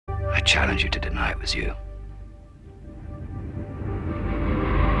challenge you to deny it was you.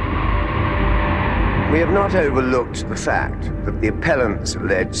 We have not overlooked the fact that the appellant's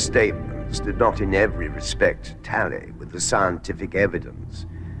alleged statements did not in every respect tally with the scientific evidence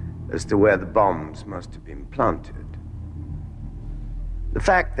as to where the bombs must have been planted. The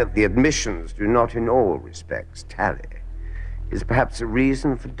fact that the admissions do not in all respects tally is perhaps a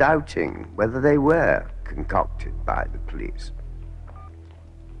reason for doubting whether they were concocted by the police.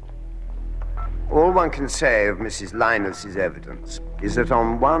 All one can say of Mrs. Linus's evidence is that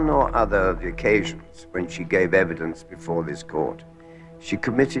on one or other of the occasions when she gave evidence before this court, she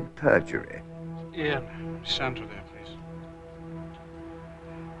committed perjury. Yeah, Sandra there, please.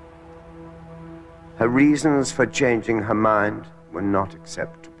 Her reasons for changing her mind were not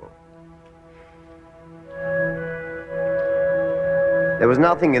acceptable. There was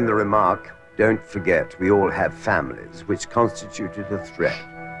nothing in the remark, "Don't forget, we all have families," which constituted a threat.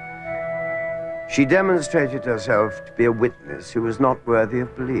 She demonstrated herself to be a witness who was not worthy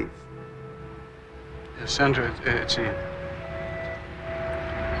of belief. Sandra, it's Ian.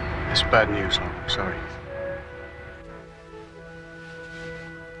 It's bad news, I'm sorry.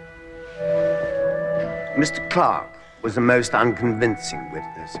 Mr. Clark was a most unconvincing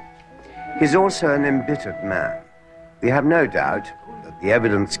witness. He's also an embittered man. We have no doubt that the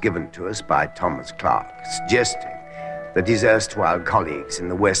evidence given to us by Thomas Clark, suggesting that his erstwhile colleagues in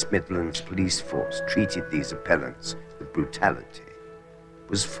the West Midlands police force treated these appellants with brutality,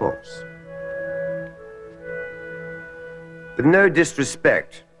 was false. With no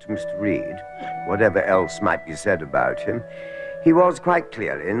disrespect to Mr. Reed, whatever else might be said about him, he was quite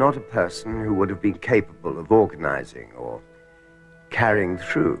clearly not a person who would have been capable of organizing or carrying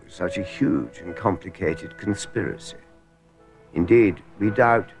through such a huge and complicated conspiracy. Indeed, we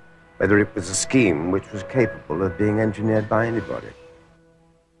doubt whether it was a scheme which was capable of being engineered by anybody.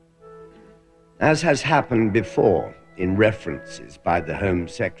 As has happened before in references by the Home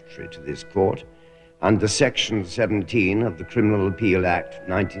Secretary to this court, under Section 17 of the Criminal Appeal Act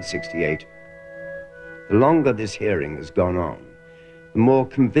 1968, the longer this hearing has gone on, the more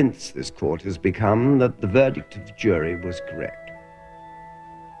convinced this court has become that the verdict of the jury was correct.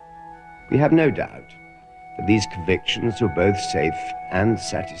 We have no doubt that these convictions were both safe and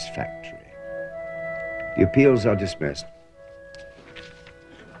satisfactory. The appeals are dismissed.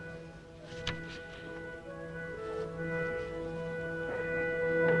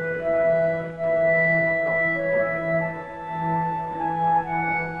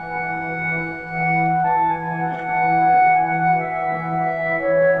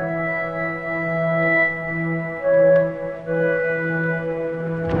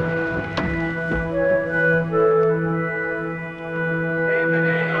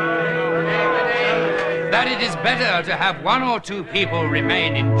 To have one or two people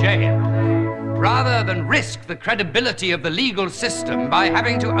remain in jail rather than risk the credibility of the legal system by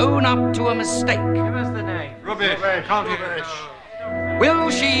having to own up to a mistake. Give us the name. Rubbish. Rubbish.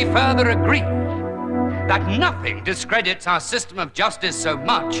 Will she further agree that nothing discredits our system of justice so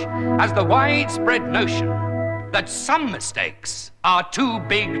much as the widespread notion that some mistakes are too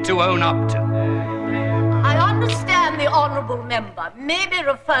big to own up to? I understand the honourable member may be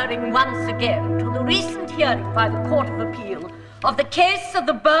referring once again to the recent hearing by the Court of Appeal of the case of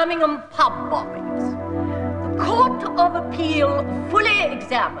the Birmingham pub bombings. The Court of Appeal fully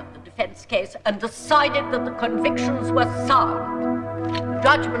examined the defence case and decided that the convictions were sound. The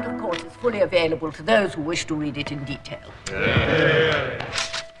judgment, of course, is fully available to those who wish to read it in detail. Yeah.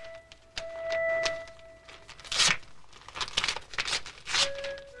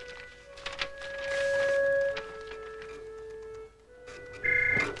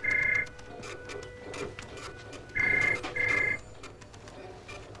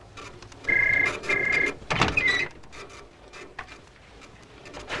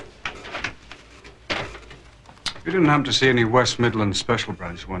 You didn't happen to see any West Midlands Special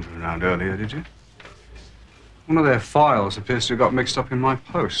Branch wandering around earlier, did you? One of their files appears to have got mixed up in my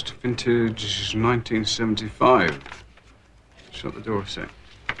post. Vintage 1975. Shut the door a sec.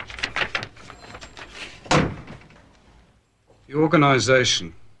 The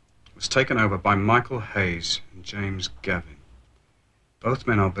organisation was taken over by Michael Hayes and James Gavin. Both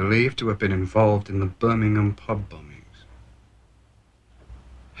men are believed to have been involved in the Birmingham pub bombings.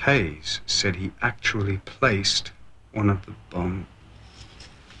 Hayes said he actually placed one of the bombs.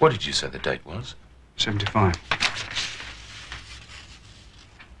 What did you say the date was? 75.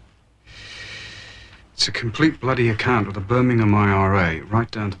 It's a complete bloody account of the Birmingham IRA, right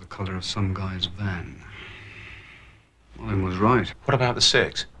down to the colour of some guy's van. Mullin was right. What about the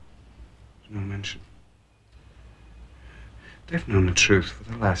Six? No mention. They've known the truth for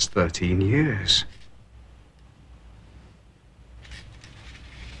the last 13 years.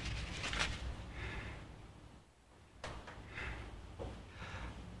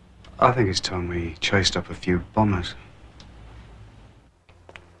 I think it's time we chased up a few bombers.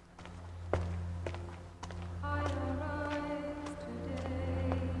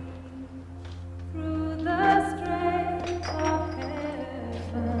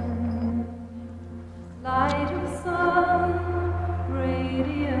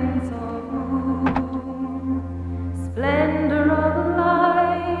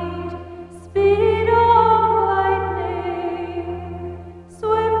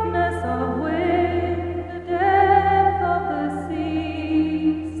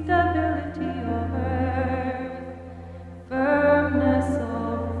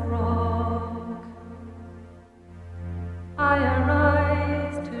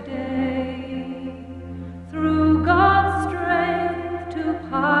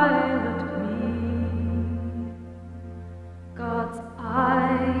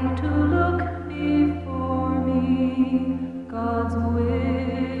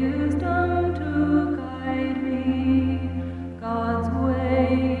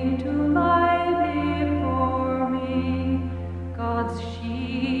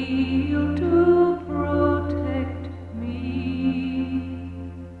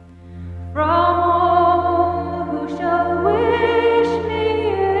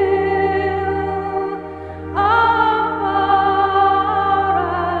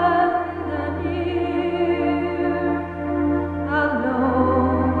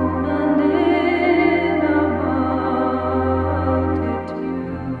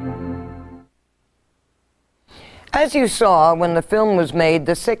 As you saw, when the film was made,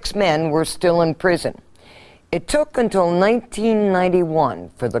 the 6 men were still in prison. It took until 1991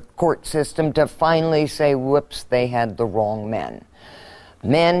 for the court system to finally say, whoops, they had the wrong men.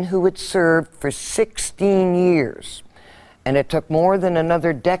 Men who had served for 16 years. And it took more than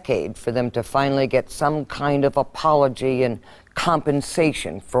another decade for them to finally get some kind of apology and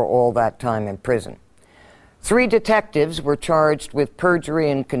compensation for all that time in prison. 3 detectives were charged with perjury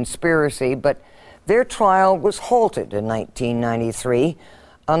and conspiracy, but their trial was halted in 1993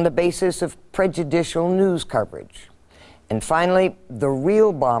 on the basis of prejudicial news coverage. And finally, the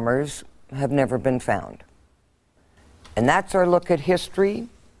real bombers have never been found. And that's our look at history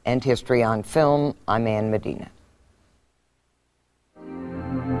and history on film. I'm Ann Medina.